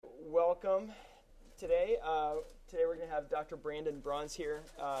welcome today. Today we're going to have Dr. Brandon Bruns here.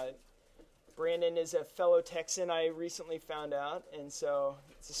 Brandon is a fellow Texan, I recently found out, and so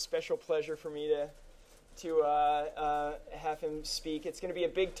it's a special pleasure for me to have him speak. It's going to be a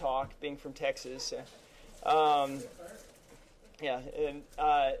big talk, being from Texas. So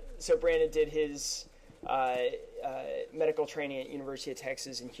Brandon did his medical training at University of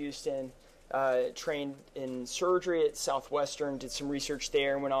Texas in Houston, trained in surgery at Southwestern, did some research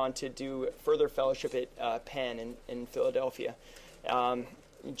there, and went on to do further fellowship at Penn in Philadelphia.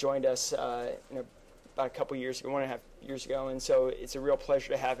 He joined us about a couple years ago, 1.5 years ago, and so it's a real pleasure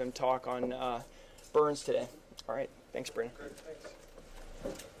to have him talk on burns today. All right, thanks, Brandon. Great, thanks.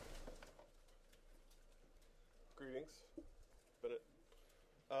 Greetings.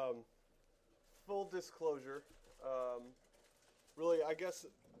 Full disclosure, really, I guess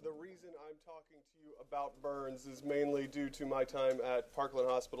the reason I'm talking to you about burns is mainly due to my time at Parkland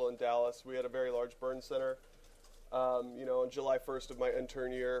Hospital in Dallas. We had a very large burn center. On July 1st of my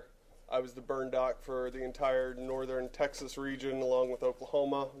intern year, I was the burn doc for the entire northern Texas region, along with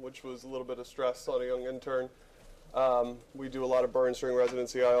Oklahoma, which was a little bit of stress on a young intern. We do a lot of burns during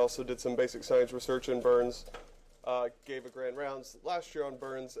residency. I also did some basic science research in burns. Gave a grand rounds last year on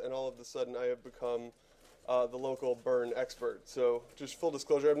burns, and all of a sudden I have become the local burn expert. So just full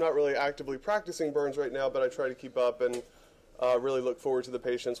disclosure, I'm not really actively practicing burns right now, but I try to keep up and really look forward to the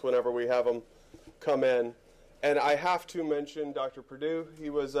patients whenever we have them come in. And I have to mention Dr. Perdue.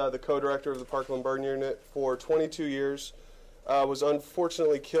 He was the co-director of the Parkland Burn Unit for 22 years. Was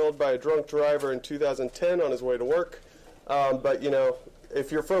unfortunately killed by a drunk driver in 2010 on his way to work. But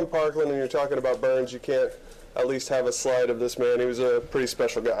if you're from Parkland and you're talking about burns, you can't at least have a slide of this man. He was a pretty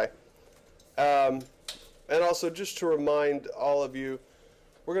special guy. And also, just to remind all of you,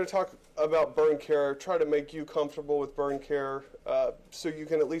 we're going to talk about burn care, try to make you comfortable with burn care so you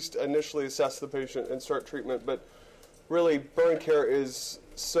can at least initially assess the patient and start treatment. But really, burn care is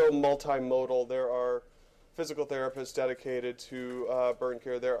so multimodal. There are physical therapists dedicated to burn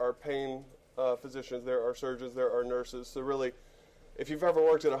care. There are pain physicians. There are surgeons. There are nurses. So really, if you've ever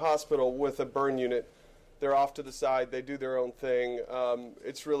worked at a hospital with a burn unit, they're off to the side. They do their own thing.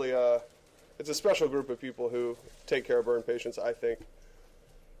 It's really it's a special group of people who take care of burn patients, I think.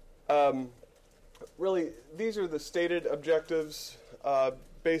 Really, these are the stated objectives,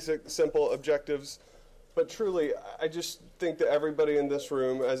 basic, simple objectives. But truly, I just think that everybody in this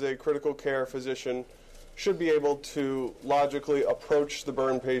room, as a critical care physician, should be able to logically approach the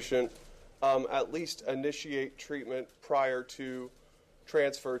burn patient, at least initiate treatment prior to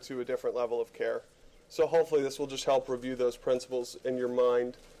transfer to a different level of care. So hopefully this will just help review those principles in your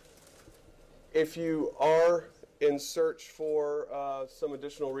mind. If you are in search for some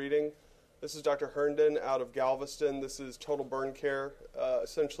additional reading, this is Dr. Herndon out of Galveston. This is Total Burn Care,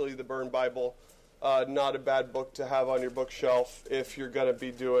 essentially the Burn Bible. Not a bad book to have on your bookshelf if you're going to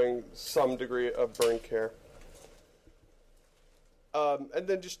be doing some degree of burn care. And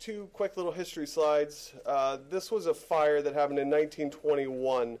then just two quick little history slides. This was a fire that happened in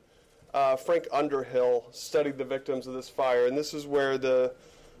 1921. Frank Underhill studied the victims of this fire, and this is where the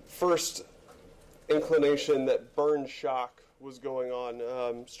first inclination that burn shock was going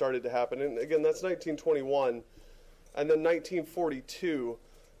on started to happen. And again, that's 1921. And then 1942,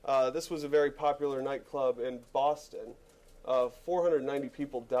 this was a very popular nightclub in Boston. 490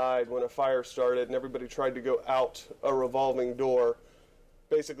 people died when a fire started, and everybody tried to go out a revolving door.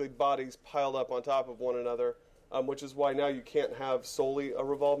 Basically, bodies piled up on top of one another. Which is why now you can't have solely a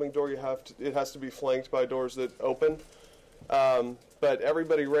revolving door. It has to be flanked by doors that open. But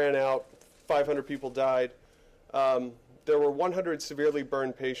everybody ran out. 500 people died. There were 100 severely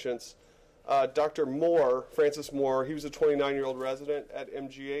burned patients. Dr. Moore, Francis Moore, he was a 29-year-old resident at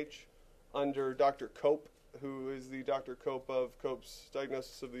MGH under Dr. Cope, who is the Dr. Cope of Cope's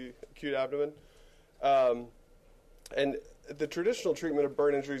diagnosis of the acute abdomen. And the traditional treatment of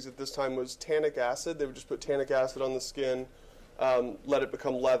burn injuries at this time was tannic acid. They would just put tannic acid on the skin, let it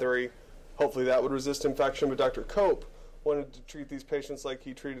become leathery. Hopefully that would resist infection. But Dr. Cope wanted to treat these patients like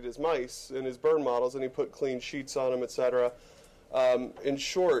he treated his mice in his burn models, and he put clean sheets on them, etc. In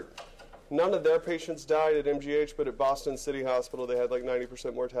short, none of their patients died at MGH, but at Boston City Hospital they had like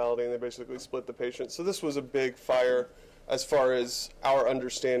 90% mortality, and they basically split the patients. So this was a big fire as far as our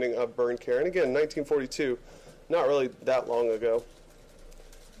understanding of burn care. And again, 1942. Not really that long ago.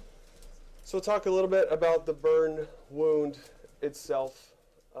 So we'll talk a little bit about the burn wound itself.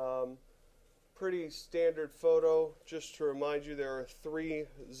 Pretty standard photo. Just to remind you, there are 3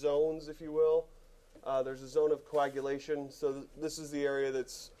 zones, if you will. There's a zone of coagulation. So this is the area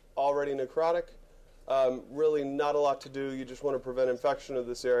that's already necrotic. Really not a lot to do. You just want to prevent infection of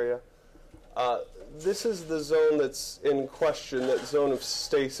this area. This is the zone that's in question, that zone of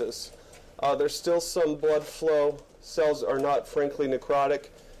stasis. There's still some blood flow. Cells are not frankly necrotic.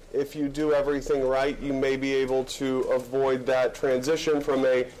 If you do everything right, you may be able to avoid that transition from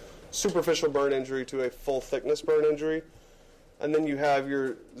a superficial burn injury to a full thickness burn injury. And then you have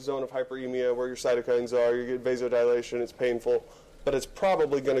your zone of hyperemia where your cytokines are, you get vasodilation, it's painful, but it's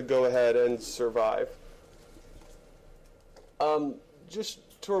probably going to go ahead and survive.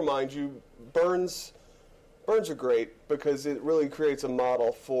 Just to remind you, burns are great because it really creates a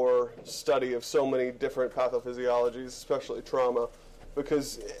model for study of so many different pathophysiologies, especially trauma,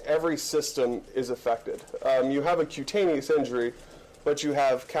 because every system is affected. You have a cutaneous injury, but you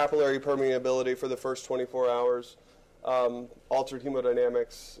have capillary permeability for the first 24 hours, altered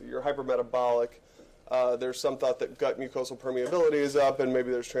hemodynamics, you're hypermetabolic. There's some thought that gut mucosal permeability is up and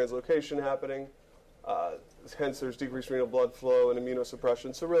maybe there's translocation happening. Hence there's decreased renal blood flow and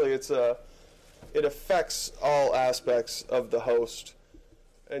immunosuppression. So really it affects all aspects of the host.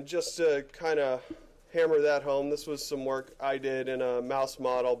 And just to kind of hammer that home, this was some work I did in a mouse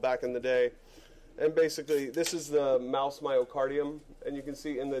model back in the day. And basically this is the mouse myocardium. And you can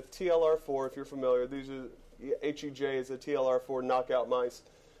see in the TLR4, if you're familiar, these are HEJ is a TLR4 knockout mice.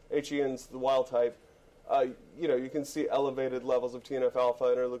 HEN's the wild type. You can see elevated levels of TNF-alpha,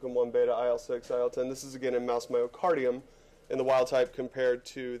 interleukin-1 beta, IL-6, IL-10. This is, again, in mouse myocardium in the wild type compared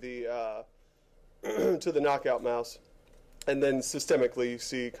to the to the knockout mouse. And then systemically, you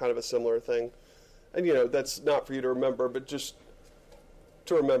see kind of a similar thing. And, that's not for you to remember, but just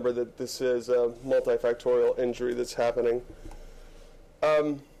to remember that this is a multifactorial injury that's happening.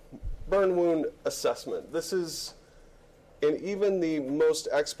 Burn wound assessment. This is, in even the most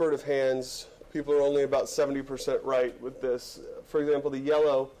expert of hands, people are only about 70% right with this. For example, the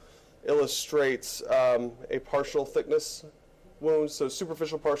yellow illustrates a partial thickness wound, so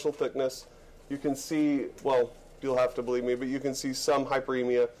superficial partial thickness. You can see, well, you'll have to believe me, but you can see some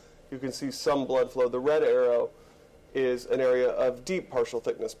hyperemia. You can see some blood flow. The red arrow is an area of deep partial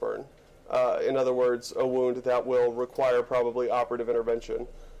thickness burn. In other words, a wound that will require probably operative intervention.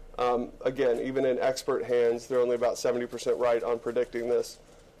 Again, even in expert hands, they're only about 70% right on predicting this.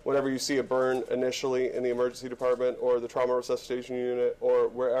 Whenever you see a burn initially in the emergency department or the trauma resuscitation unit or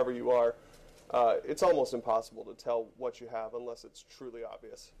wherever you are, it's almost impossible to tell what you have unless it's truly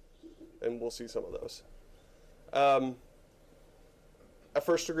obvious. And we'll see some of those. A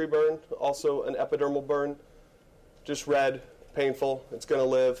first-degree burn, also an epidermal burn, just red, painful, it's going to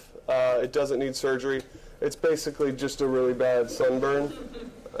live. It doesn't need surgery. It's basically just a really bad sunburn.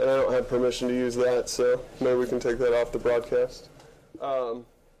 And I don't have permission to use that, so maybe we can take that off the broadcast.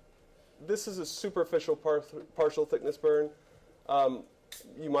 This is a superficial partial thickness burn.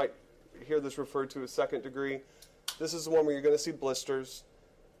 You might hear this referred to as second degree. This is the one where you're going to see blisters.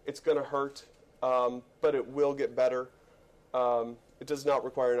 It's going to hurt, but it will get better. It does not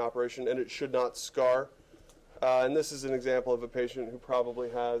require an operation, and it should not scar. And this is an example of a patient who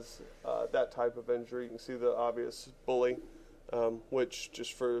probably has that type of injury. You can see the obvious bully. Which,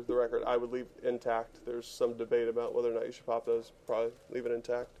 just for the record, I would leave intact. There's some debate about whether or not you should pop those. Probably leave it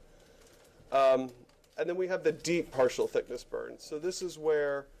intact. And then we have the deep partial thickness burn. So this is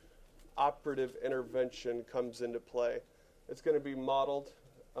where operative intervention comes into play. It's going to be modeled.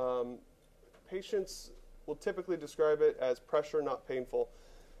 Patients will typically describe it as pressure, not painful.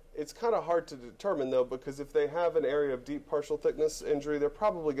 It's kind of hard to determine, though, because if they have an area of deep partial thickness injury, they're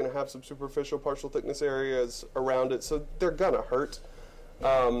probably going to have some superficial partial thickness areas around it, so they're going to hurt.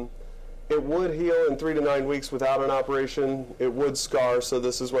 It would heal in 3 to 9 weeks without an operation. It would scar, so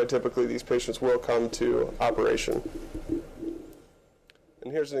this is why typically these patients will come to operation.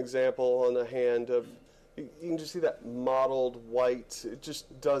 And here's an example on the hand of, you can just see that mottled white. It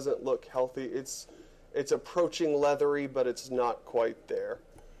just doesn't look healthy. It's approaching leathery, but it's not quite there.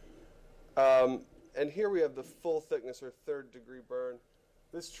 And here we have the full thickness or third degree burn.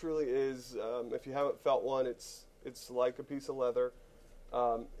 This truly is, if you haven't felt one, it's like a piece of leather.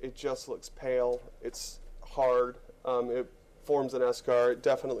 It just looks pale. It's hard. It forms an eschar. It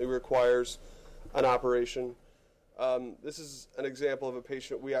definitely requires an operation. This is an example of a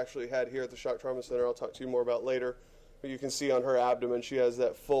patient we actually had here at the Shock Trauma Center. I'll talk to you more about later. But you can see on her abdomen she has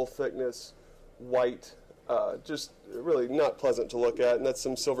that full thickness white, just really not pleasant to look at, and that's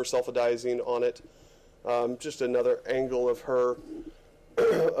some silver sulfadiazine on it. Just another angle of her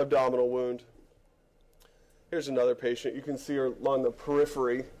abdominal wound. Here's another patient. You can see her along the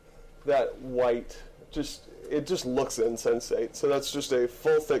periphery, that white, it just looks insensate. So that's just a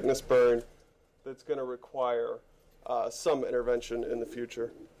full thickness burn that's going to require some intervention in the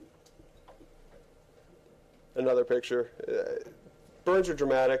future. another picture. Burns are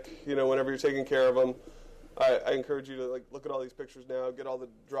dramatic. Whenever you're taking care of them, I encourage you to look at all these pictures now, get all the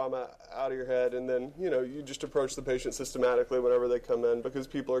drama out of your head, and then you just approach the patient systematically whenever they come in, because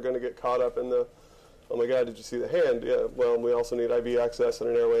people are going to get caught up in the, oh my God, did you see the hand? Yeah, well, we also need IV access and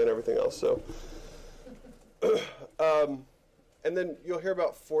an airway and everything else. So, and then you'll hear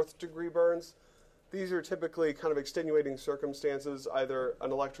about fourth-degree burns. These are typically kind of extenuating circumstances, either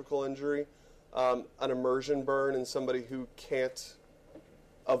an electrical injury, an immersion burn in somebody who can't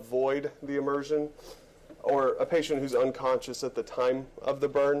avoid the immersion, or a patient who's unconscious at the time of the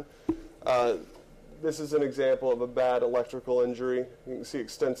burn. This is an example of a bad electrical injury. You can see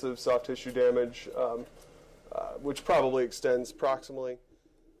extensive soft tissue damage, which probably extends proximally.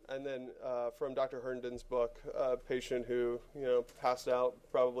 And then from Dr. Herndon's book, a patient who passed out,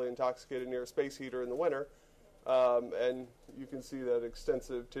 probably intoxicated near a space heater in the winter, and you can see that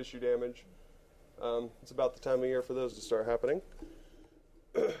extensive tissue damage. It's about the time of year for those to start happening.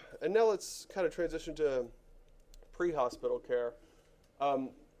 And now let's kind of transition to pre-hospital care.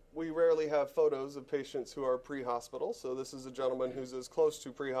 We rarely have photos of patients who are pre-hospital, so this is a gentleman who's as close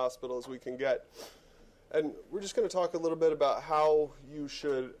to pre-hospital as we can get. And we're just going to talk a little bit about how you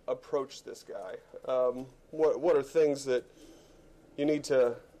should approach this guy. What are things that you need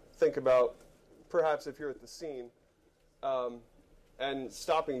to think about, perhaps if you're at the scene. And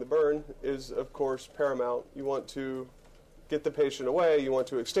stopping the burn is, of course, paramount. You want to get the patient away, you want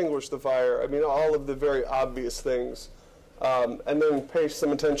to extinguish the fire, all of the very obvious things. And then pay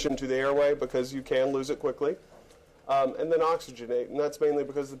some attention to the airway, because you can lose it quickly. And then oxygenate, and that's mainly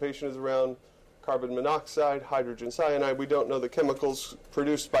because the patient is around carbon monoxide, hydrogen cyanide. We don't know the chemicals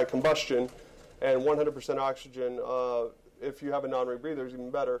produced by combustion, and 100% oxygen, if you have a non-rebreather, is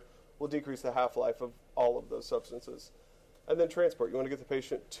even better, will decrease the half-life of all of those substances. And then transport. You want to get the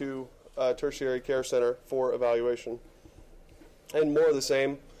patient to a tertiary care center for evaluation. And more of the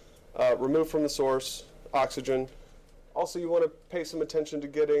same, remove from the source, oxygen. Also, you want to pay some attention to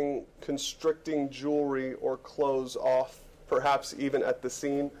getting constricting jewelry or clothes off, perhaps even at the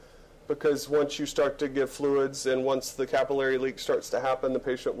scene, because once you start to give fluids and once the capillary leak starts to happen, the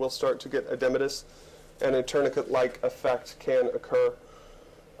patient will start to get edematous, and a tourniquet-like effect can occur.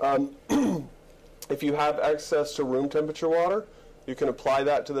 If you have access to room temperature water, you can apply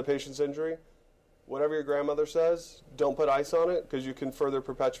that to the patient's injury. Whatever your grandmother says, don't put ice on it, because you can further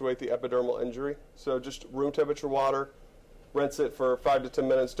perpetuate the epidermal injury. So just room temperature water, rinse it for 5 to 10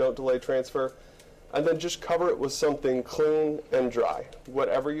 minutes, don't delay transfer, and then just cover it with something clean and dry.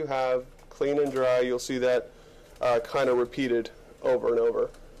 Whatever you have, clean and dry, you'll see that kind of repeated over and over.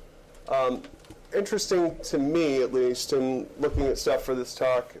 Interesting to me, at least, in looking at stuff for this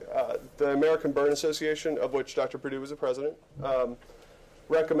talk, the American Burn Association, of which Dr. Perdue was a president,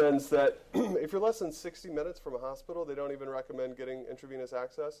 recommends that if you're less than 60 minutes from a hospital, they don't even recommend getting intravenous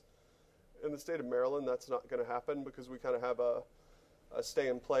access. In the state of Maryland, that's not going to happen, because we kind of have a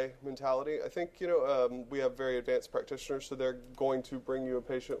stay-and-play mentality. I think, we have very advanced practitioners, so they're going to bring you a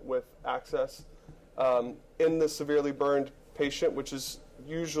patient with access. In the severely burned patient, which is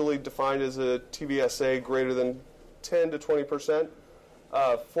usually defined as a TVSA greater than 10 to 20%,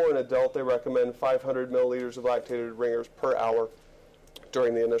 for an adult, they recommend 500 milliliters of lactated ringers per hour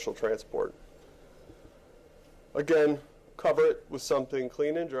during the initial transport. Again, cover it with something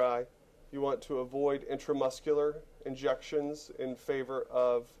clean and dry. You want to avoid intramuscular injections in favor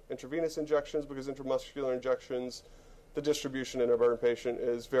of intravenous injections, because intramuscular injections, the distribution in a burn patient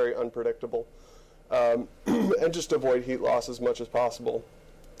is very unpredictable. And just avoid heat loss as much as possible.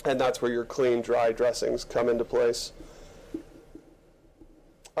 And that's where your clean, dry dressings come into place.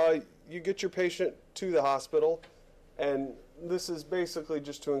 You get your patient to the hospital, and this is basically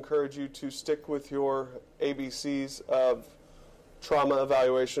just to encourage you to stick with your ABCs of trauma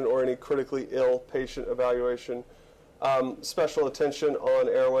evaluation or any critically ill patient evaluation. Special attention on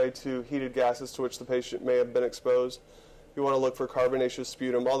airway to heated gases to which the patient may have been exposed. You want to look for carbonaceous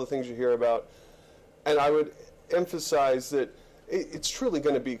sputum, all the things you hear about. And I would emphasize that it's truly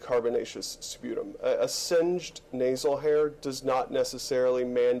going to be carbonaceous sputum. A singed nasal hair does not necessarily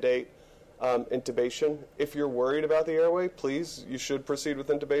mandate intubation. If you're worried about the airway, please, you should proceed with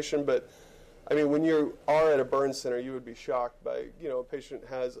intubation. But when you are at a burn center, you would be shocked by, a patient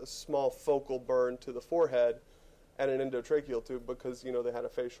has a small focal burn to the forehead and an endotracheal tube because, they had a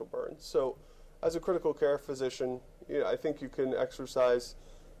facial burn. So as a critical care physician, I think you can exercise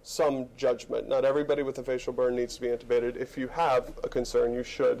some judgment. Not everybody with a facial burn needs to be intubated. If you have a concern, you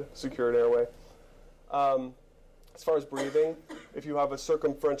should secure an airway. As far as breathing, if you have a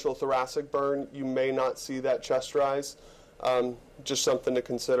circumferential thoracic burn, you may not see that chest rise. Just something to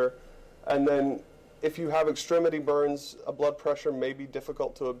consider. And then if you have extremity burns, a blood pressure may be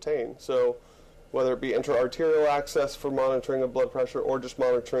difficult to obtain. So whether it be intra-arterial access for monitoring of blood pressure or just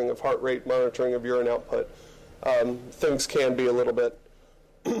monitoring of heart rate, monitoring of urine output, things can be a little bit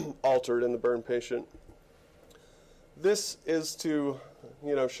altered in the burn patient. This is to,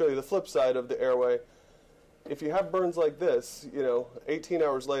 show you the flip side of the airway. If you have burns like this, 18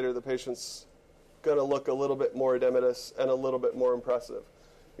 hours later, the patient's going to look a little bit more edematous and a little bit more impressive.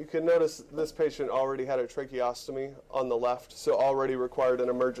 You can notice this patient already had a tracheostomy on the left, so already required an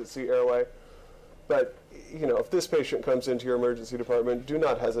emergency airway. But, if this patient comes into your emergency department, do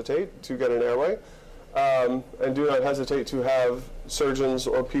not hesitate to get an airway. And do not hesitate to have surgeons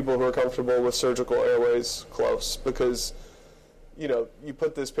or people who are comfortable with surgical airways close, because, you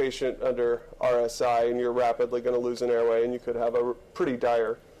put this patient under RSI and you're rapidly going to lose an airway, and you could have a pretty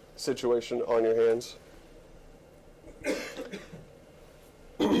dire situation on your hands.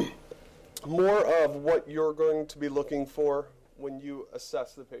 More of what you're going to be looking for when you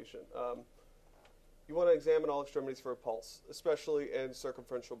assess the patient. You want to examine all extremities for a pulse, especially in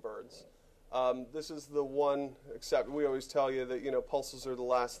circumferential burns. This is the one, except we always tell you that, pulses are the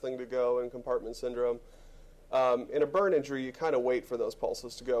last thing to go in compartment syndrome. In a burn injury, you kind of wait for those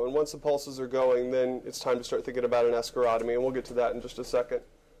pulses to go. And once the pulses are going, then it's time to start thinking about an escharotomy, and we'll get to that in just a second.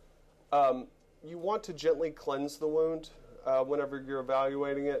 You want to gently cleanse the wound whenever you're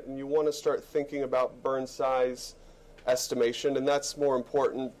evaluating it, and you want to start thinking about burn size estimation, and that's more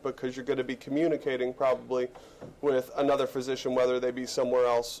important because you're going to be communicating probably with another physician, whether they be somewhere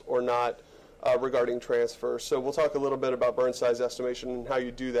else or not, regarding transfer. So we'll talk a little bit about burn size estimation and how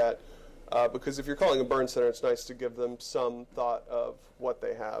you do that, because if you're calling a burn center, it's nice to give them some thought of what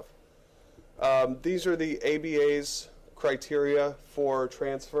they have. These are the ABA's criteria for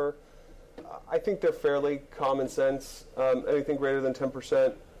transfer. I think they're fairly common sense. Anything greater than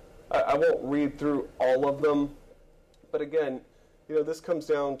 10%. I won't read through all of them, but again, this comes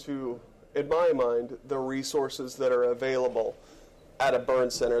down to, in my mind, the resources that are available at a burn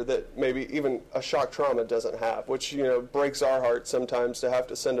center that maybe even a shock trauma doesn't have, which, breaks our heart sometimes to have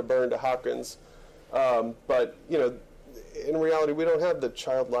to send a burn to Hopkins. But, in reality, we don't have the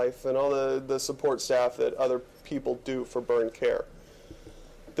child life and all the support staff that other people do for burn care.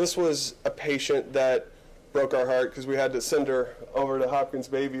 This was a patient that broke our heart because we had to send her over to Hopkins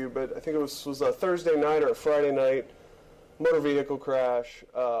Bayview, but I think it was a Thursday night or a Friday night, motor vehicle crash.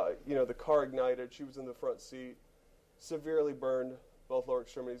 The car ignited. She was in the front seat, severely burned both lower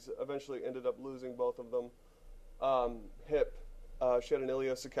extremities, eventually ended up losing both of them. Hip, she had an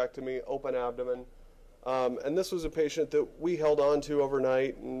ileocectomy, open abdomen. And this was a patient that we held on to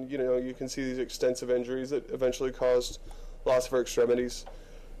overnight, and you can see these extensive injuries that eventually caused loss of her extremities.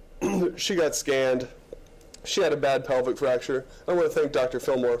 She got scanned. She had a bad pelvic fracture. I want to thank Dr.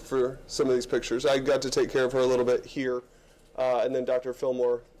 Fillmore for some of these pictures. I got to take care of her a little bit here, and then Dr.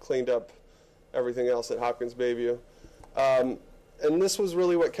 Fillmore cleaned up everything else at Hopkins Bayview. And this was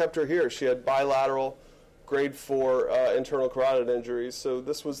really what kept her here. She had bilateral grade 4 internal carotid injuries, so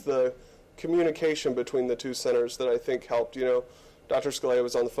this was the communication between the two centers that I think helped. Dr. Scalea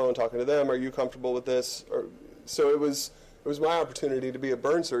was on the phone talking to them. Are you comfortable with this? So it was my opportunity to be a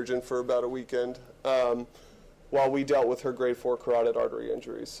burn surgeon for about a weekend while we dealt with her grade 4 carotid artery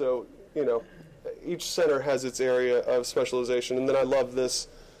injuries. So, each center has its area of specialization. And then I love this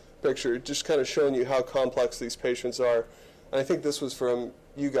picture, just kind of showing you how complex these patients are. And I think this was from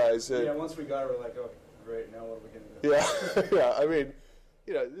you guys. Once we got her, we're like, oh, great, now what are we going to do? Yeah, I mean,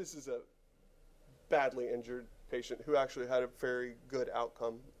 this is a badly injured patient who actually had a very good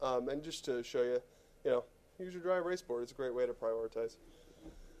outcome. And just to show you, use your dry erase board. It's a great way to prioritize.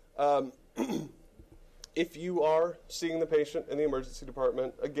 If you are seeing the patient in the emergency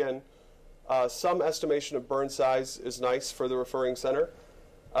department, again, some estimation of burn size is nice for the referring center.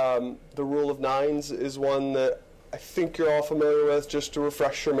 The rule of nines is one that I think you're all familiar with, just to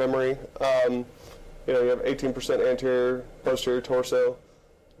refresh your memory. You have 18% anterior, posterior torso.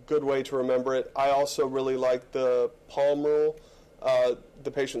 Good way to remember it. I also really like the palm rule.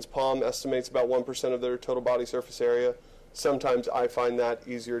 The patient's palm estimates about 1% of their total body surface area. Sometimes I find that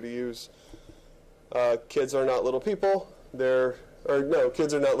easier to use. Kids are not little people.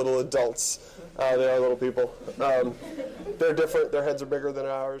 Kids are not little adults. They are little people. They're different. Their heads are bigger than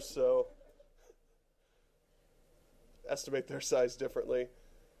ours, so estimate their size differently.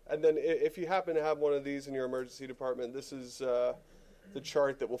 And then if you happen to have one of these in your emergency department, this is the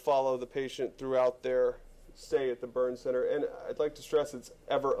chart that will follow the patient throughout their stay at the burn center. And I'd like to stress it's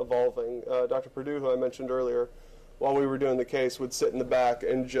ever evolving. Dr. Perdue, who I mentioned earlier, while we were doing the case, would sit in the back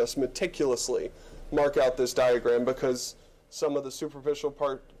and just meticulously mark out this diagram, because Some of the superficial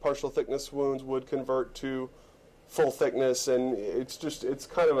partial thickness wounds would convert to full thickness, and it's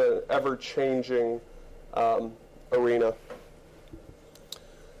kind of an ever-changing arena.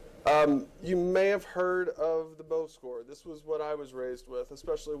 You may have heard of the Bow score. This was what I was raised with,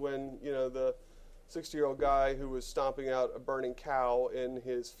 especially when, the 60-year-old guy who was stomping out a burning cow in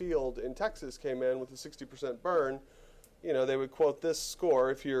his field in Texas came in with a 60% burn. They would quote this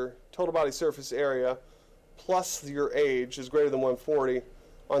score: if your total body surface area plus your age is greater than 140,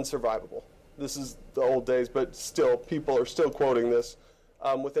 unsurvivable. This is the old days, but still, people are still quoting this.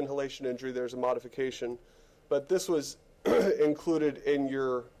 With inhalation injury, there's a modification. But this was included in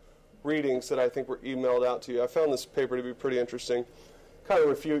your readings that I think were emailed out to you. I found this paper to be pretty interesting. Kind of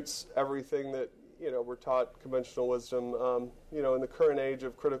refutes everything that, we're taught conventional wisdom, in the current age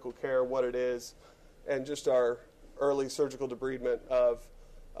of critical care, what it is, and just our early surgical debridement of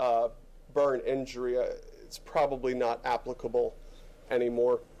burn injury. It's probably not applicable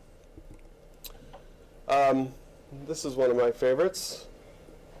anymore. This is one of my favorites.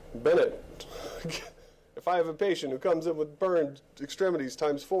 Bennett. If I have a patient who comes in with burned extremities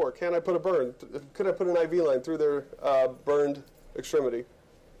times 4, could I put an IV line through their burned extremity?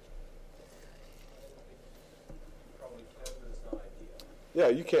 Probably can, but it's not ideal. Yeah,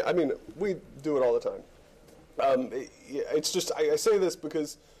 you can't. I mean, we do it all the time. It's just, I say this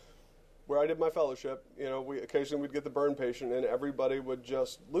because where I did my fellowship, occasionally we'd get the burn patient, and everybody would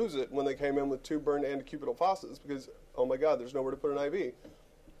just lose it when they came in with 2 burned antecubital fossas because, oh my God, there's nowhere to put an IV.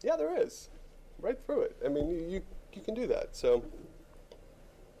 Yeah, there is. Right through it. I mean, you can do that. So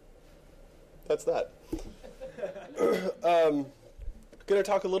that's that. Going to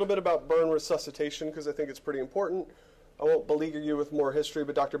talk a little bit about burn resuscitation because I think it's pretty important. I won't beleaguer you with more history,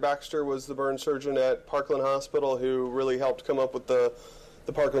 but Dr. Baxter was the burn surgeon at Parkland Hospital who really helped come up with the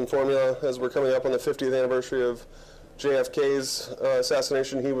Parkland formula. As we're coming up on the 50th anniversary of JFK's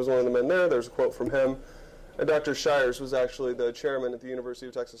assassination, he was one of the men there. There's a quote from him. And Dr. Shires was actually the chairman at the University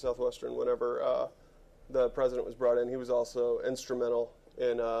of Texas Southwestern whenever the president was brought in. He was also instrumental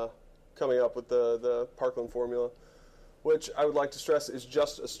in coming up with the Parkland formula, which I would like to stress is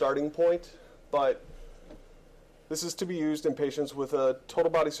just a starting point, but this is to be used in patients with a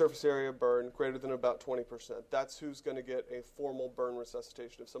total body surface area burn greater than about 20%. That's who's going to get a formal burn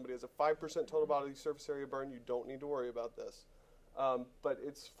resuscitation. If somebody has a 5% total body surface area burn, you don't need to worry about this. But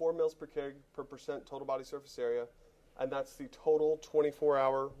it's 4 mils per kg per percent total body surface area, and that's the total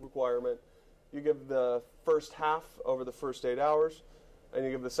 24-hour requirement. You give the first half over the first 8 hours, and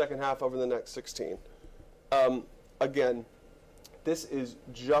you give the second half over the next 16. Again, this is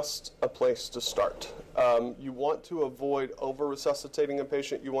just a place to start. You want to avoid over-resuscitating a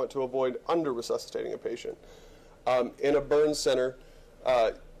patient. You want to avoid under-resuscitating a patient. In a burn center,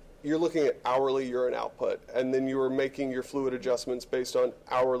 you're looking at hourly urine output, and then you are making your fluid adjustments based on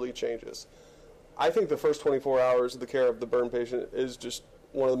hourly changes. I think the first 24 hours of the care of the burn patient is just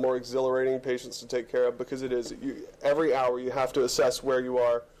one of the more exhilarating patients to take care of because it is. Every hour you have to assess where you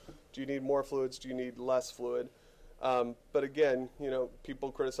are. Do you need more fluids? Do you need less fluid? But again,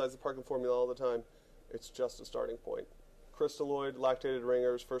 people criticize the Parkland formula all the time. It's just a starting point. Crystalloid, lactated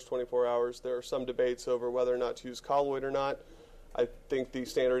ringers, first 24 hours. There are some debates over whether or not to use colloid or not. I think the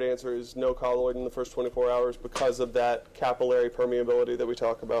standard answer is no colloid in the first 24 hours because of that capillary permeability that we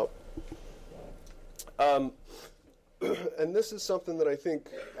talk about. And this is something that I think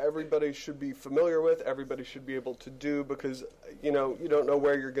everybody should be familiar with, everybody should be able to do because, you don't know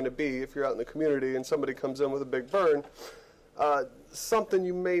where you're going to be if you're out in the community and somebody comes in with a big burn. Something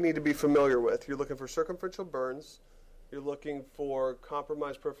you may need to be familiar with. You're looking for circumferential burns. You're looking for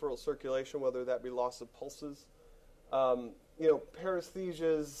compromised peripheral circulation, whether that be loss of pulses.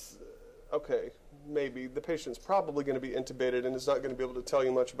 Paresthesias, okay, maybe. The patient's probably going to be intubated and is not going to be able to tell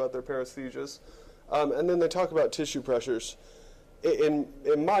you much about their paresthesias. And then they talk about tissue pressures. In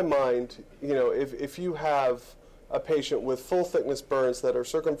my mind, if you have a patient with full thickness burns that are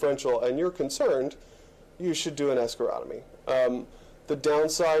circumferential and you're concerned, you should do an escharotomy. The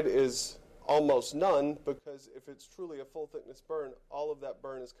downside is almost none because if it's truly a full thickness burn, all of that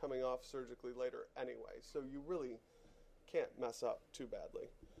burn is coming off surgically later anyway. So you really can't mess up too badly.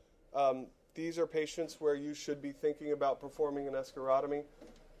 These are patients where you should be thinking about performing an escharotomy.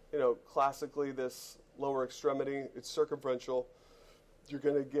 Classically, this lower extremity, it's circumferential. You're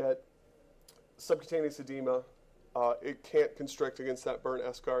going to get subcutaneous edema. It can't constrict against that burn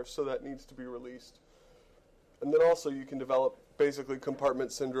eschar, so that needs to be released. And then also you can develop basically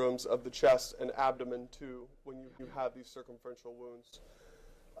compartment syndromes of the chest and abdomen too when you have these circumferential wounds.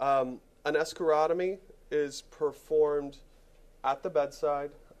 An escharotomy is performed at the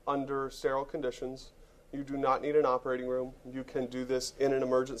bedside under sterile conditions. You do not need an operating room. You can do this in an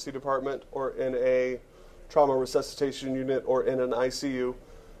emergency department or in a trauma resuscitation unit or in an ICU.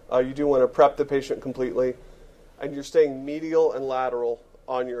 You do want to prep the patient completely, and you're staying medial and lateral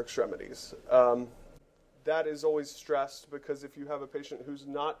on your extremities. That is always stressed because if you have a patient who's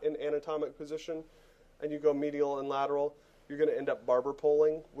not in anatomic position and you go medial and lateral, you're going to end up barber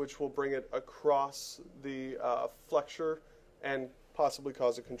poling, which will bring it across the flexure and possibly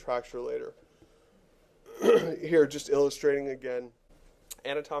cause a contracture later. Here, just illustrating again,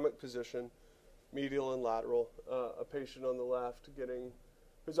 anatomic position, medial and lateral. A patient on the left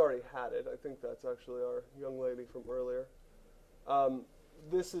who's already had it. I think that's actually our young lady from earlier.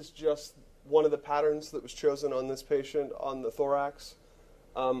 This is just one of the patterns that was chosen on this patient on the thorax.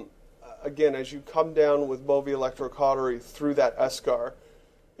 Again, as you come down with bovie electrocautery through that eschar,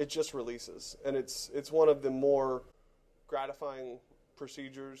 it just releases. And it's one of the more gratifying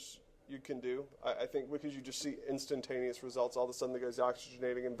procedures you can do. I think because you just see instantaneous results. All of a sudden the guy's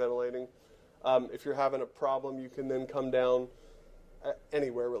oxygenating and ventilating. If you're having a problem, you can then come down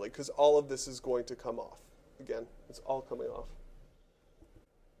anywhere really, because all of this is going to come off. Again, it's all coming off.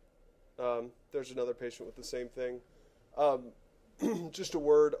 There's another patient with the same thing. Just a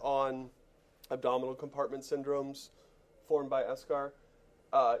word on abdominal compartment syndromes formed by eschar.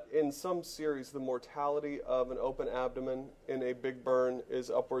 In some series, the mortality of an open abdomen in a big burn is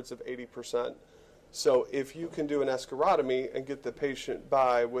upwards of 80%. So if you can do an escharotomy and get the patient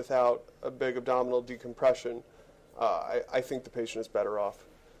by without a big abdominal decompression, I think the patient is better off.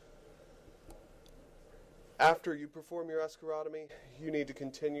 After you perform your escharotomy, you need to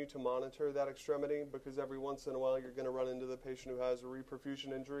continue to monitor that extremity because every once in a while you're going to run into the patient who has a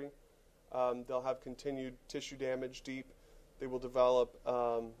reperfusion injury. They'll have continued tissue damage deep. They will develop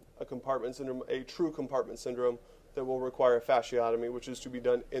a compartment syndrome, a true compartment syndrome that will require a fasciotomy, which is to be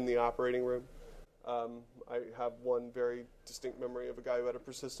done in the operating room. I have one very distinct memory of a guy who had a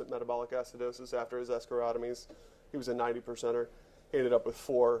persistent metabolic acidosis after his escharotomies. He was a 90%er. He ended up with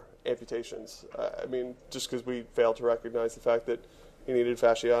 4 amputations. Just because we failed to recognize the fact that he needed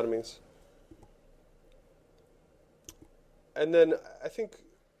fasciotomies. And then I think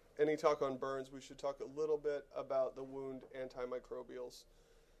any talk on burns, we should talk a little bit about the wound antimicrobials.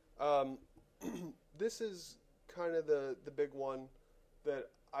 This is kind of the big one that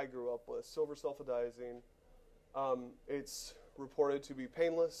I grew up with, silver sulfadiazine. It's reported to be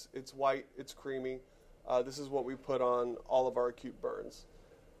painless, it's white, it's creamy. This is what we put on all of our acute burns.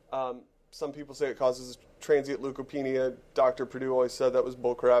 Some people say it causes transient leukopenia. Dr. Purdue always said that was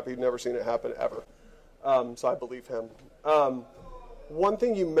bullcrap. He'd never seen it happen ever. So I believe him. One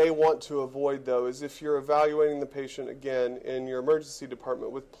thing you may want to avoid, though, is if you're evaluating the patient, again, in your emergency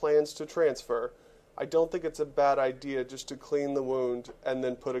department with plans to transfer, I don't think it's a bad idea just to clean the wound and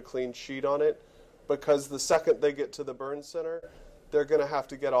then put a clean sheet on it, because the second they get to the burn center, they're going to have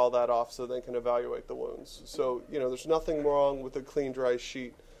to get all that off so they can evaluate the wounds. So, there's nothing wrong with a clean, dry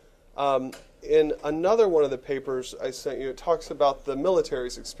sheet. In another one of the papers I sent you, it talks about the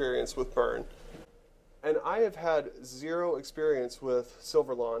military's experience with burn. And I have had 0 experience with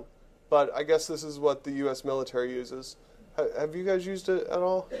Silverlawn, but I guess this is what the U.S. military uses. Have you guys used it at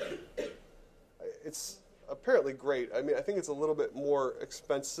all? It's apparently great. I think it's a little bit more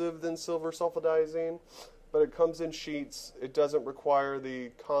expensive than silver sulfadiazine, but it comes in sheets. It doesn't require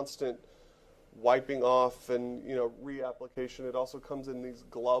the constant wiping off and reapplication. It also comes in these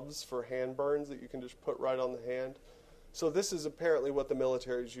gloves for hand burns that you can just put right on the hand. So this is apparently what the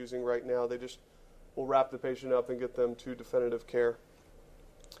military is using right now. They just will wrap the patient up and get them to definitive care.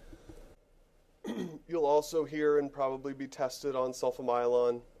 You'll also hear and probably be tested on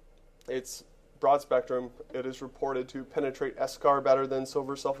sulfamyelin. It's broad spectrum. It is reported to penetrate eschar better than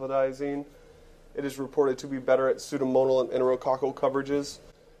silver sulfadiazine. It is reported to be better at pseudomonal and enterococcal coverages.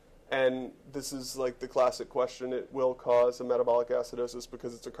 And this is like the classic question. It will cause a metabolic acidosis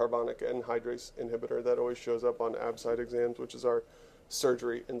because it's a carbonic anhydrase inhibitor that always shows up on ABSITE exams, which is our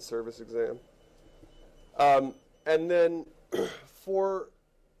surgery and service exam. And then for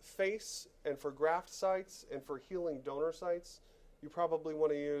face and for graft sites and for healing donor sites, you probably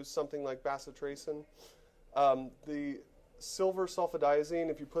want to use something like bacitracin. The silver sulfadiazine,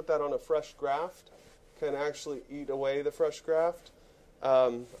 if you put that on a fresh graft, can actually eat away the fresh graft.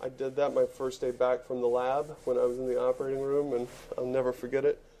 I did that my first day back from the lab when I was in the operating room, and I'll never forget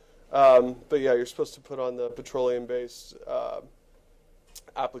it. But yeah, you're supposed to put on the petroleum-based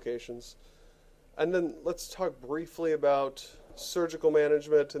applications. And then let's talk briefly about surgical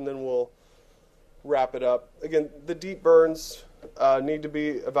management, and then we'll wrap it up. Again, the deep burns need to be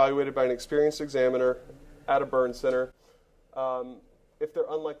evaluated by an experienced examiner at a burn center. if they're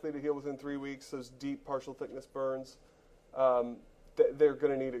unlikely to heal within 3 weeks, those deep partial thickness burns, they're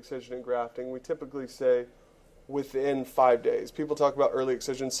going to need excision and grafting. We typically say within 5 days. People talk about early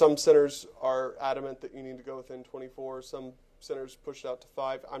excision. Some centers are adamant that you need to go within 24. Some centers push it out to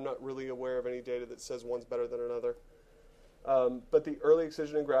 5. I'm not really aware of any data that says one's better than another. But the early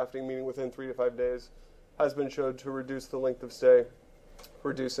excision and grafting, meaning within 3 to 5 days, has been shown to reduce the length of stay,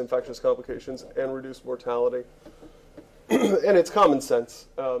 reduce infectious complications, and reduce mortality. And it's common sense.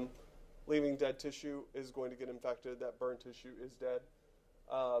 Leaving dead tissue is going to get infected. That burn tissue is dead.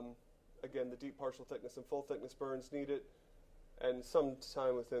 Again, the deep partial thickness and full thickness burns need it, and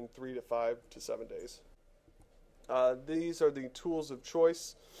sometime within 3 to 5 to 7 days. These are the tools of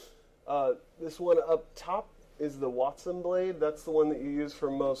choice. This one up top is the Watson blade. That's the one that you use for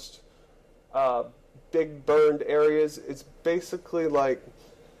most big burned areas. It's basically like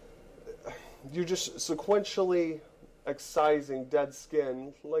you're just sequentially excising dead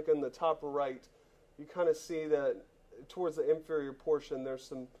skin. Like in the top right, you kind of see that towards the inferior portion there's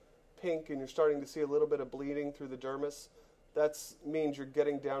some pink, and you're starting to see a little bit of bleeding through the dermis. That means you're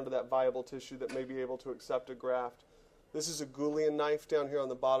getting down to that viable tissue that may be able to accept a graft. This is a Goulian knife down here on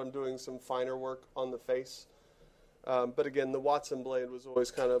the bottom doing some finer work on the face. But again, the Watson blade was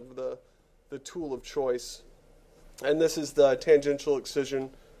always kind of the tool of choice. And this is the tangential excision.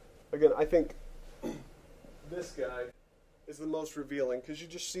 Again, I think this guy is the most revealing because you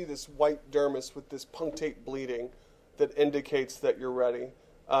just see this white dermis with this punctate bleeding that indicates that you're ready.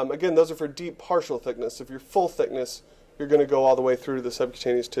 Again, those are for deep partial thickness. If you're full thickness, you're going to go all the way through to the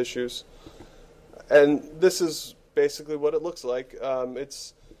subcutaneous tissues. And this is basically what it looks like.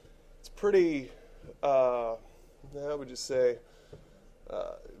 It's pretty, how would you say?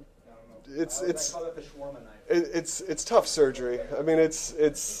 It's tough surgery. I mean,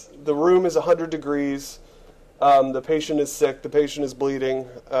 it's the room is 100 degrees. The patient is sick. The patient is bleeding.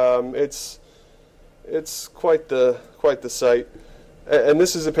 It's quite the sight. And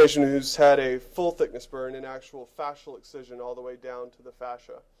this is a patient who's had a full thickness burn, an actual fascial excision all the way down to the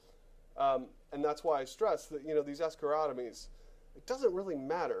fascia. And that's why I stress that, these escharotomies, it doesn't really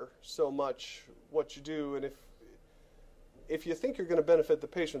matter so much what you do. And if you think you're going to benefit the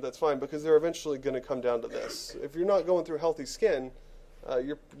patient, that's fine, because they're eventually going to come down to this. If you're not going through healthy skin,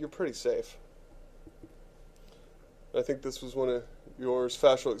 you're pretty safe. I think this was one of yours,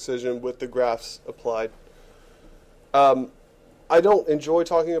 fascial excision with the grafts applied. I don't enjoy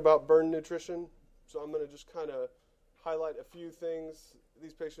talking about burn nutrition, so I'm going to just kind of highlight a few things.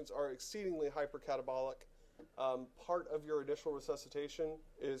 These patients are exceedingly hypercatabolic. Part of your initial resuscitation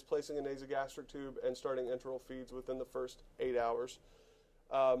is placing a nasogastric tube and starting enteral feeds within the first 8 hours.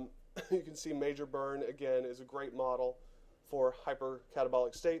 You can see major burn, again, is a great model for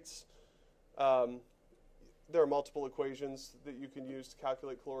hypercatabolic states. There are multiple equations that you can use to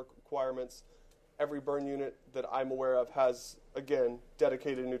calculate caloric requirements. Every burn unit that I'm aware of has, again,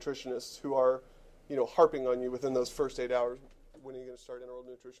 dedicated nutritionists who are, harping on you within those first 8 hours. When are you going to start enteral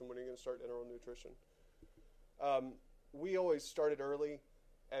nutrition? When are you going to start enteral nutrition? We always started early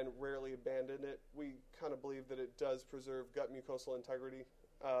and rarely abandoned it. We kind of believe that it does preserve gut mucosal integrity.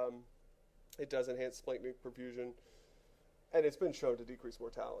 It does enhance splanchnic perfusion, and it's been shown to decrease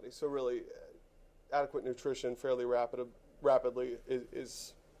mortality. So really, adequate nutrition fairly rapidly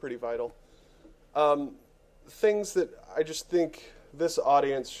is pretty vital. Things that I just think this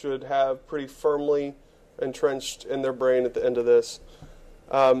audience should have pretty firmly entrenched in their brain at the end of this.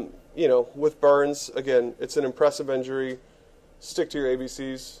 With burns, again, it's an impressive injury. Stick to your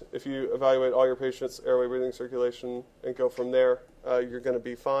ABCs. If you evaluate all your patients' airway, breathing, circulation, and go from there, you're going to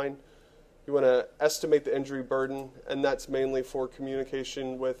be fine. You want to estimate the injury burden, and that's mainly for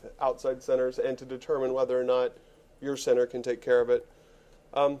communication with outside centers and to determine whether or not your center can take care of it.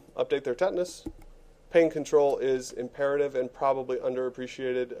 Update their tetanus. Pain control is imperative and probably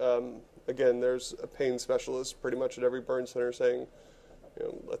underappreciated. Again, there's a pain specialist pretty much at every burn center saying,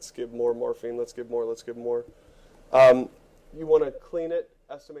 let's give more morphine, let's give more. You want to clean it,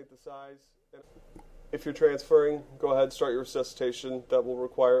 estimate the size. If you're transferring, go ahead, start your resuscitation. That will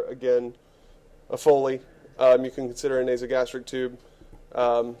require, again, a Foley. You can consider a nasogastric tube,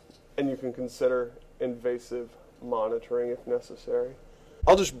 and you can consider invasive monitoring if necessary.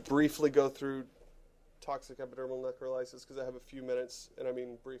 I'll just briefly go through toxic epidermal necrolysis because I have a few minutes, and I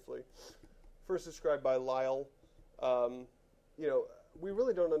mean briefly. First described by Lyle. We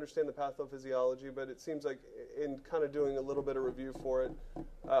really don't understand the pathophysiology, but it seems like in kind of doing a little bit of review for it,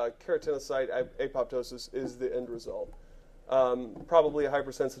 keratinocyte apoptosis is the end result. Probably a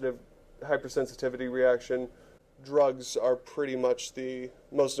hypersensitivity reaction. Drugs are pretty much the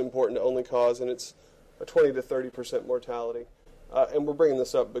most important only cause, and it's a 20 to 30% mortality. And we're bringing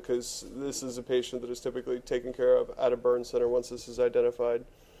this up because this is a patient that is typically taken care of at a burn center once this is identified.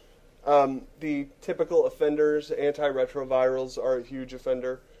 The typical offenders, antiretrovirals are a huge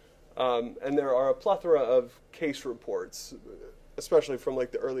offender. And there are a plethora of case reports, especially from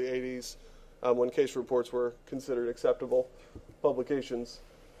like the early 80s, when case reports were considered acceptable publications.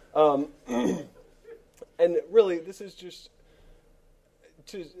 And really, this is just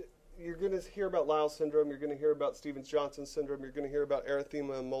you're going to hear about Lyell syndrome, you're going to hear about Stevens-Johnson syndrome, you're going to hear about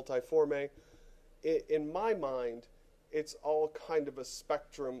erythema multiforme. In my mind, it's all kind of a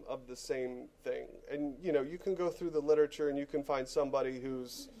spectrum of the same thing. And, you know, you can go through the literature and you can find somebody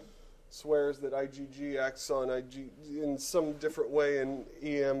who's swears that IgG acts on IG in some different way in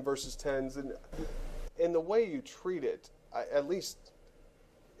EM versus TENS. And in the way you treat it, at least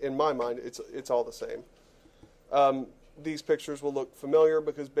in my mind, it's all the same. These pictures will look familiar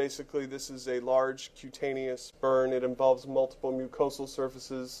because basically this is a large cutaneous burn. It involves multiple mucosal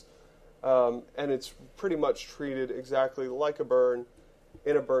surfaces, and it's pretty much treated exactly like a burn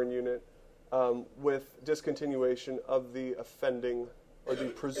in a burn unit with discontinuation of the offending or the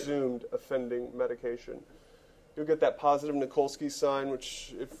presumed offending medication. You'll get that positive Nikolsky sign,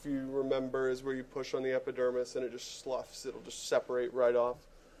 which, if you remember, is where you push on the epidermis and it just sloughs. It'll just separate right off.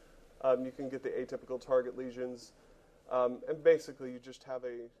 You can get the atypical target lesions. And basically, you just have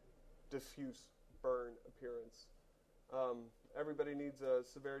a diffuse burn appearance. Everybody needs a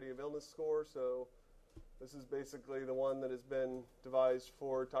severity of illness score, so this is basically the one that has been devised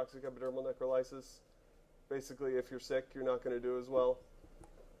for toxic epidermal necrolysis. Basically, if you're sick, you're not going to do as well.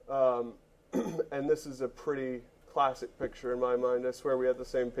 And this is a pretty classic picture in my mind. I swear we had the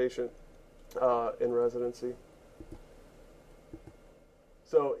same patient in residency.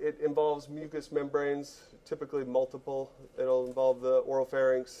 So it involves mucous membranes, typically multiple. It'll involve the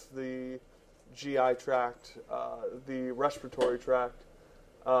oropharynx, the GI tract, the respiratory tract.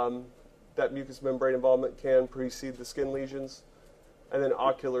 That mucous membrane involvement can precede the skin lesions. And then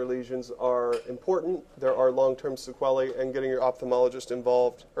ocular lesions are important. There are long-term sequelae, and getting your ophthalmologist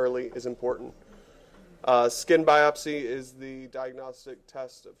involved early is important. Skin biopsy is the diagnostic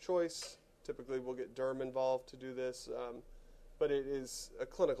test of choice. Typically, we'll get derm involved to do this. But it is a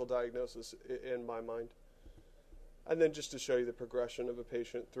clinical diagnosis in my mind. And then just to show you the progression of a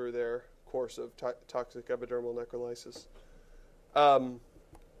patient through their course of toxic epidermal necrolysis.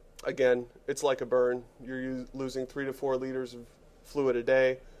 Again, it's like a burn. You're losing 3 to 4 liters of fluid a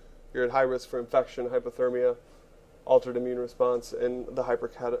day. You're at high risk for infection, hypothermia, altered immune response, and the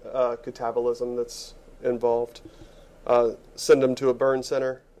hypercatabolism that's involved. Send them to a burn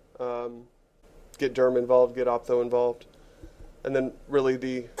center. Get derm involved, get ophtho involved. And then really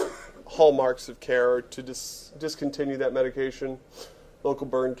the hallmarks of care are to discontinue that medication, local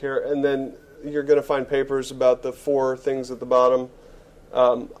burn care, and then you're going to find papers about the 4 things at the bottom.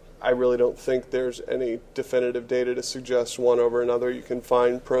 I really don't think there's any definitive data to suggest one over another. You can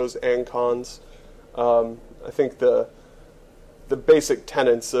find pros and cons. I think the basic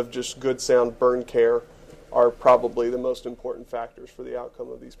tenets of just good, sound burn care are probably the most important factors for the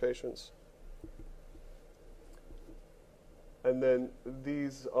outcome of these patients. And then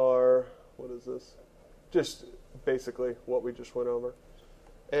these are, what is this? Just basically what we just went over.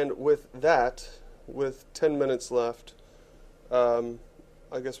 And with that, with 10 minutes left,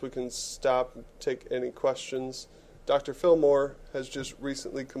 I guess we can stop and take any questions. Dr. Fillmore has just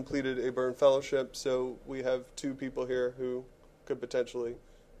recently completed a burn fellowship, so we have 2 people here who could potentially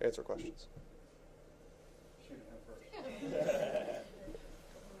answer questions. Shoot him first.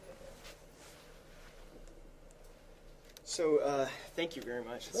 So, thank you very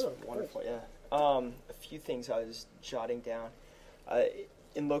much. It's wonderful, yeah. A few things I was jotting down.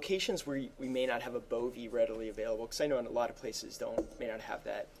 In locations where we may not have a Bovie readily available, because I know in a lot of places may not have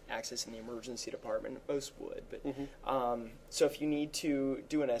that access in the emergency department. Most would, but so if you need to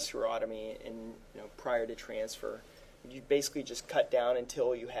do an escherotomy and prior to transfer, you basically just cut down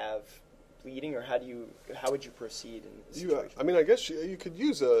until you have bleeding, or how would you proceed in this situation? I mean, I guess you could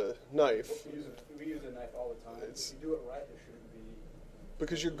use a knife. We use a knife all the time. If you do it right, it shouldn't be.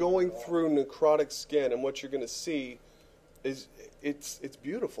 Because you're going through necrotic skin, and what you're going to see is it's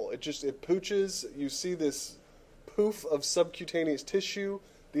beautiful. It pooches. You see this poof of subcutaneous tissue.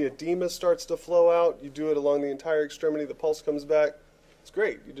 The edema starts to flow out. You do it along the entire extremity. The pulse comes back. It's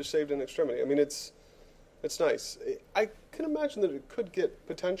great. You just saved an extremity. I mean, it's nice. I can imagine that it could get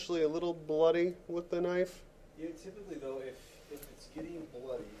potentially a little bloody with the knife. Yeah, typically though, if it's getting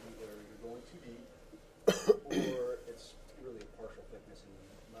bloody, either you're going too deep or it's really a partial thickness, and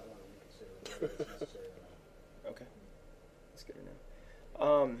you might want to reconsider whether it's necessary or not. Okay, that's good to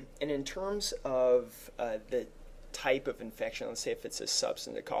know. And in terms of the type of infection, let's say if it's a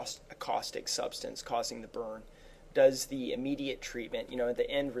substance, a caustic substance causing the burn, does the immediate treatment, the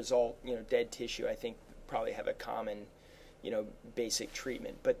end result, dead tissue, I think probably have a common, basic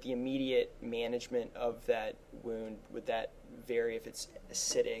treatment, but the immediate management of that wound, would that vary if it's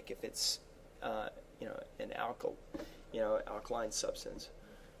acidic, if it's, an alkaline substance?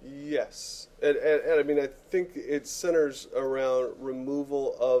 Yes, and I mean, I think it centers around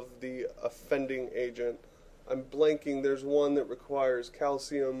removal of the offending agent. I'm blanking. There's one that requires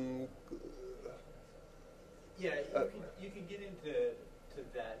calcium. Yeah, you can get into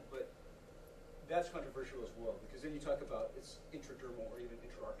that, but that's controversial as well, because then you talk about it's intradermal or even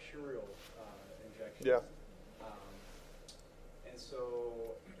intraarterial injection. Yeah. And so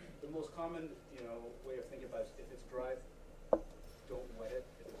the most common, way of thinking about it is if it's dry, don't wet it.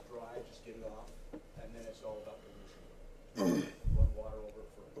 If it's dry, just get it off, and then it's all about dilution. Run water over it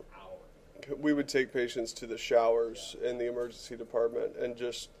for an hour. We would take patients to the showers in the emergency department and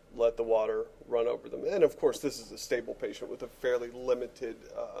just let the water run over them. And of course, this is a stable patient with a fairly limited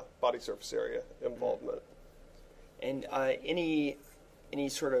body surface area involvement. And any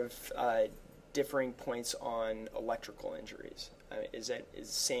sort of differing points on electrical injuries? Is the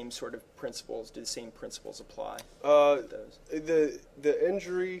same sort of principles? Do the same principles apply? To those? The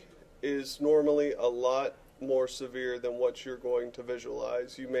injury is normally a lot more severe than what you're going to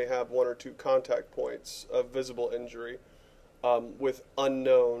visualize. You may have one or two contact points of visible injury with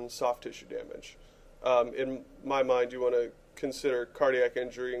unknown soft tissue damage. In my mind, you want to consider cardiac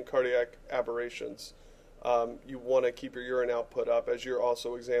injury and cardiac aberrations. You want to keep your urine output up as you're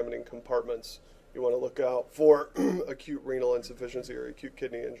also examining compartments. You want to look out for acute renal insufficiency or acute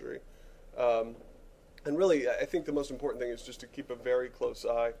kidney injury. And really, I think the most important thing is just to keep a very close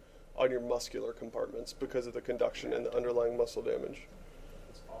eye on your muscular compartments because of the conduction and the underlying muscle damage.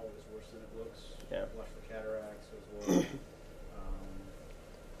 It's always worse than it looks. Yeah. Watch for cataracts as well.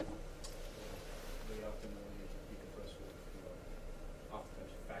 We often decompress with,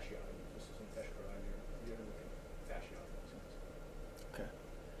 oftentimes fasciotomy. This is an fasciotomy. You're going to look at fasciotomy. Okay.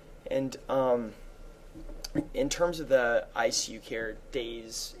 And in terms of the ICU care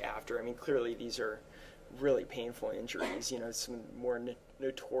days after, I mean, clearly these are really painful injuries, some more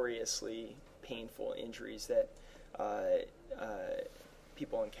notoriously painful injuries that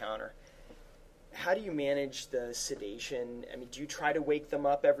people encounter. How do you manage the sedation? I mean, do you try to wake them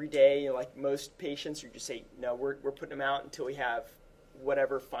up every day like most patients, or just say, no, we're putting them out until we have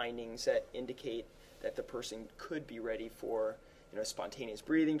whatever findings that indicate that the person could be ready for spontaneous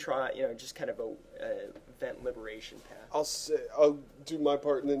breathing, just kind of a vent liberation path? I'll do my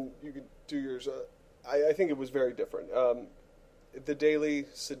part, and then you can do yours. I think it was very different. The daily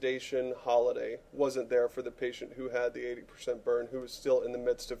sedation holiday wasn't there for the patient who had the 80% burn, who was still in the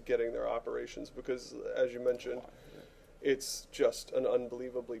midst of getting their operations, because, as you mentioned, it's just an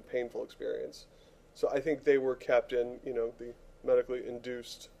unbelievably painful experience. So I think they were kept in, the medically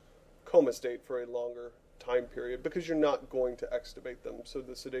induced coma state for a longer time period, because you're not going to extubate them. So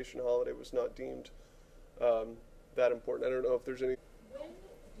the sedation holiday was not deemed that important. I don't know if there's any. When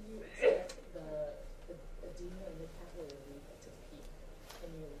do you expect the edema and the capillary leak to peak in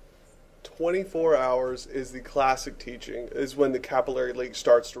your leaks? 24 hours is the classic teaching, is when the capillary leak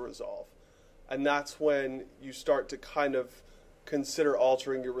starts to resolve. And that's when you start to kind of consider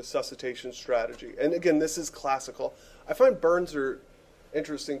altering your resuscitation strategy. And again, this is classical. I find burns are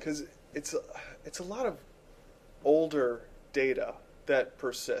interesting because it's a lot of older data that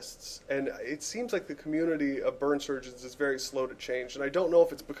persists, and it seems like the community of burn surgeons is very slow to change. And I don't know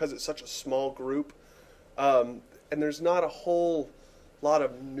if it's because it's such a small group, and there's not a whole lot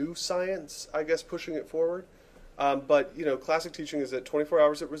of new science, I guess, pushing it forward. But classic teaching is that 24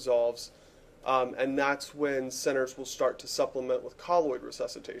 hours it resolves, and that's when centers will start to supplement with colloid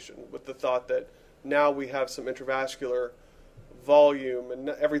resuscitation, with the thought that now we have some intravascular volume and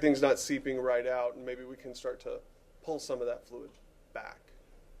everything's not seeping right out, and maybe we can start to pull some of that fluid back.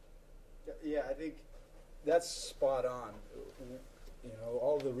 Yeah, I think that's spot on.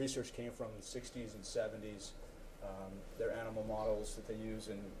 All of the research came from the 60s and 70s. Their animal models that they use,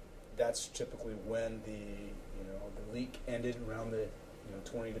 and that's typically when the leak ended around the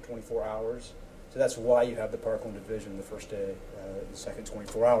 20 to 24 hours. So that's why you have the Parkland division the first day, the second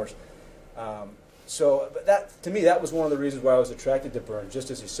 24 hours. But that, to me, that was one of the reasons why I was attracted to burn. Just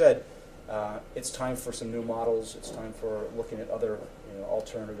as you said, it's time for some new models. It's time for looking at other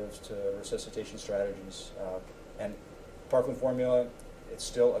alternatives to resuscitation strategies. And Parkland formula, it's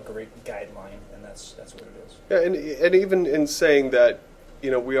still a great guideline, and that's what it is. Yeah, and even in saying that,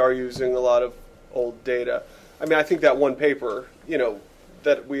 we are using a lot of old data. I mean, I think that one paper,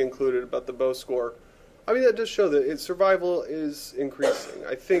 that we included about the Bow score, I mean, that does show that survival is increasing.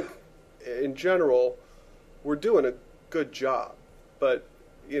 I think, in general, we're doing a good job. But,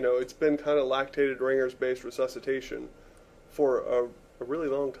 it's been kind of lactated ringers-based resuscitation for a really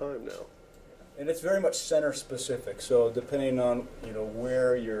long time now. And it's very much center specific. So depending on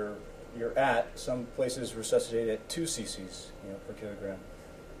where you're at, some places resuscitate at 2 cc's per kilogram.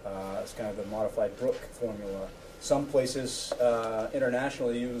 It's kind of the modified Brook formula. Some places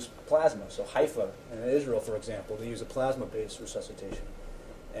internationally use plasma. So Haifa in Israel, for example, they use a plasma-based resuscitation.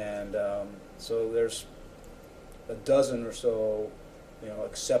 And so there's a dozen or so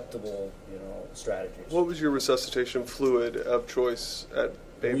acceptable strategies. What was your resuscitation fluid of choice at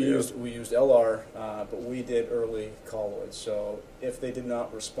Bayview? We used LR, but we did early colloids. So if they did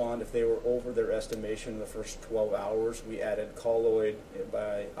not respond, if they were over their estimation in the first 12 hours, we added colloid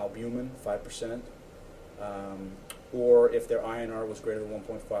by albumin, 5%. Or if their INR was greater than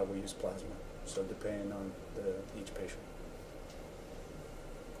 1.5, we used plasma. So depending on each patient.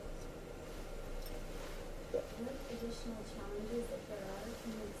 What additional challenges, if there are,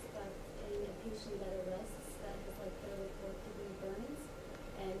 can you expect in a patient that arrests that has like third or fourth degree burns,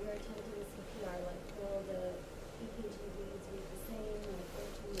 and you're attempting CPR? Like, will the EKG reads read the same? Like, what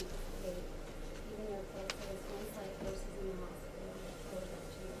can you anticipate? Even their pulses, one site versus in the hospital, how would that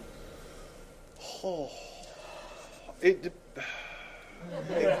change?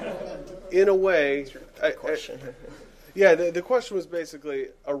 In a way, Question. the question was basically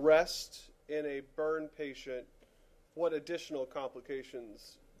arrest in a burn patient. What additional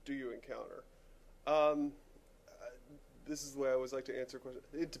complications do you encounter? This is the way I always like to answer questions.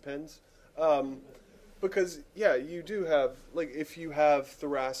 It depends. Because, you do have, like, if you have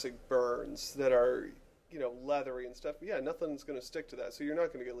thoracic burns that are, leathery and stuff, nothing's going to stick to that. So you're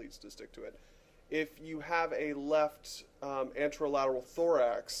not going to get leads to stick to it. If you have a left anterolateral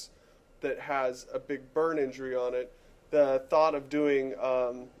thorax that has a big burn injury on it, the thought of doing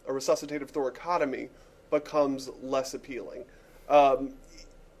a resuscitative thoracotomy becomes less appealing.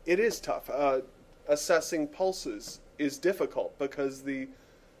 It is tough. Assessing pulses is difficult because the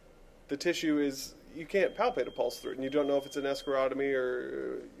tissue is, you can't palpate a pulse through it, and you don't know if it's an escharotomy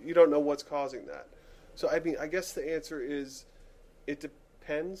or you don't know what's causing that. So, I guess the answer is it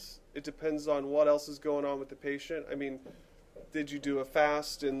depends. It depends on what else is going on with the patient. Did you do a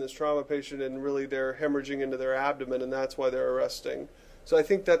fast in this trauma patient and really they're hemorrhaging into their abdomen and that's why they're arresting? So I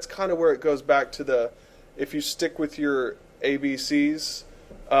think that's kind of where it goes back to if you stick with your ABCs,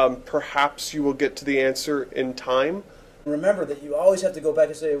 perhaps you will get to the answer in time. Remember that you always have to go back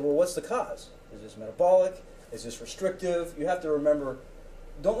and say, well, what's the cause? Is this metabolic? Is this restrictive? You have to remember,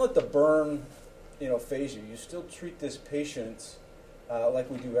 don't let the burn, phase you. You still treat this patient like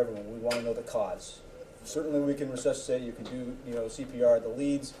we do everyone. We want to know the cause. Certainly we can resuscitate. You can do, CPR at the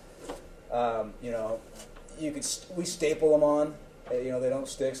leads. We staple them on. They don't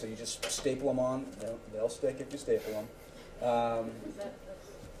stick, so you just staple them on. They'll stick if you staple them.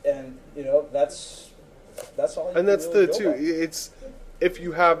 And that's all. And that's the too. It's if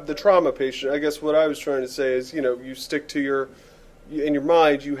you have the trauma patient. I guess what I was trying to say is, you stick to in your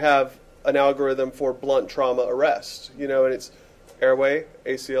mind, you have an algorithm for blunt trauma arrest. And it's airway,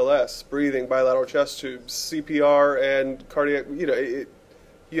 ACLS, breathing, bilateral chest tubes, CPR, and cardiac.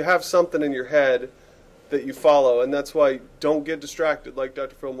 You have something in your head that you follow, and that's why don't get distracted. Like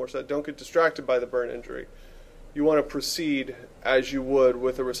Dr. Fillmore said, don't get distracted by the burn injury. You want to proceed as you would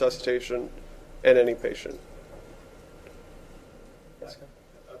with a resuscitation in any patient.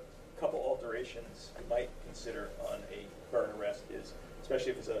 A couple alterations you might consider on a burn arrest is,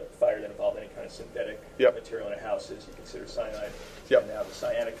 especially if it's a fire that involved any kind of synthetic material in a house, is you consider cyanide. And now the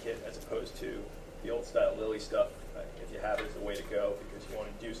cyanic kit, as opposed to the old style Lilly stuff, if you have it, is the way to go because you want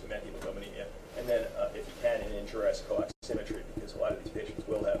to induce the methemoglobinemia. And then, if you can, an intra-arrest co-oximetry, because a lot of these patients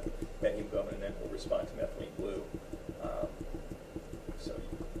will have methemoglobinemia and then will respond to methylene blue. So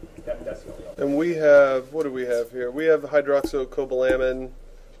that's the only alternative. And we have, what do we have here? We have hydroxycobalamin.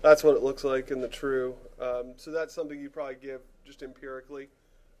 That's what it looks like in the TRU. So that's something you probably give just empirically.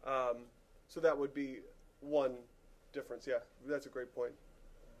 So that would be one difference. Yeah, that's a great point.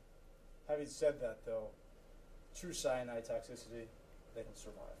 Having said that, though, true cyanide toxicity, they don't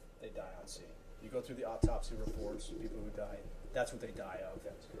survive. They die on scene. You go through the autopsy reports, people who die, that's what they die of.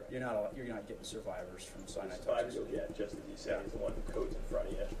 That's correct. You're not getting survivors from cyanide survivors toxicity. You'll get, just as you said, is the one who codes in front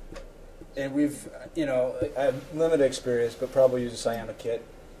of you. And we've, I have limited experience, but probably use a cyanic kit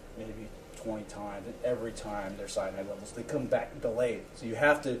maybe 20 times, and every time their cyanide levels, they come back delayed. So you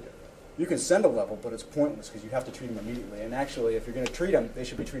can send a level, but it's pointless because you have to treat them immediately. And actually, if you're going to treat them, they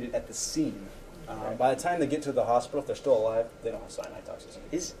should be treated at the scene. By the time they get to the hospital, if they're still alive, they don't have cyanide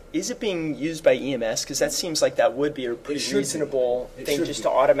toxicity. Is it being used by EMS? Because that seems like that would be a pretty reasonable thing just be. to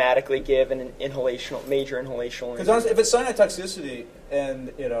automatically give an major inhalational. Because if it's cyanide toxicity and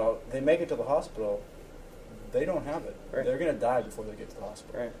they make it to the hospital, they don't have it. Right. They're going to die before they get to the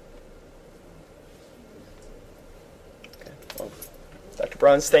hospital. Right. Okay. Well, Dr.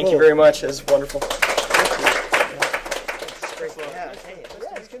 Bruns, thank you very much. It was wonderful. Thank you. Yeah. It's great. Yeah. Hey,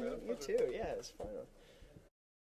 it's good to meet you too. Yeah, it's fun.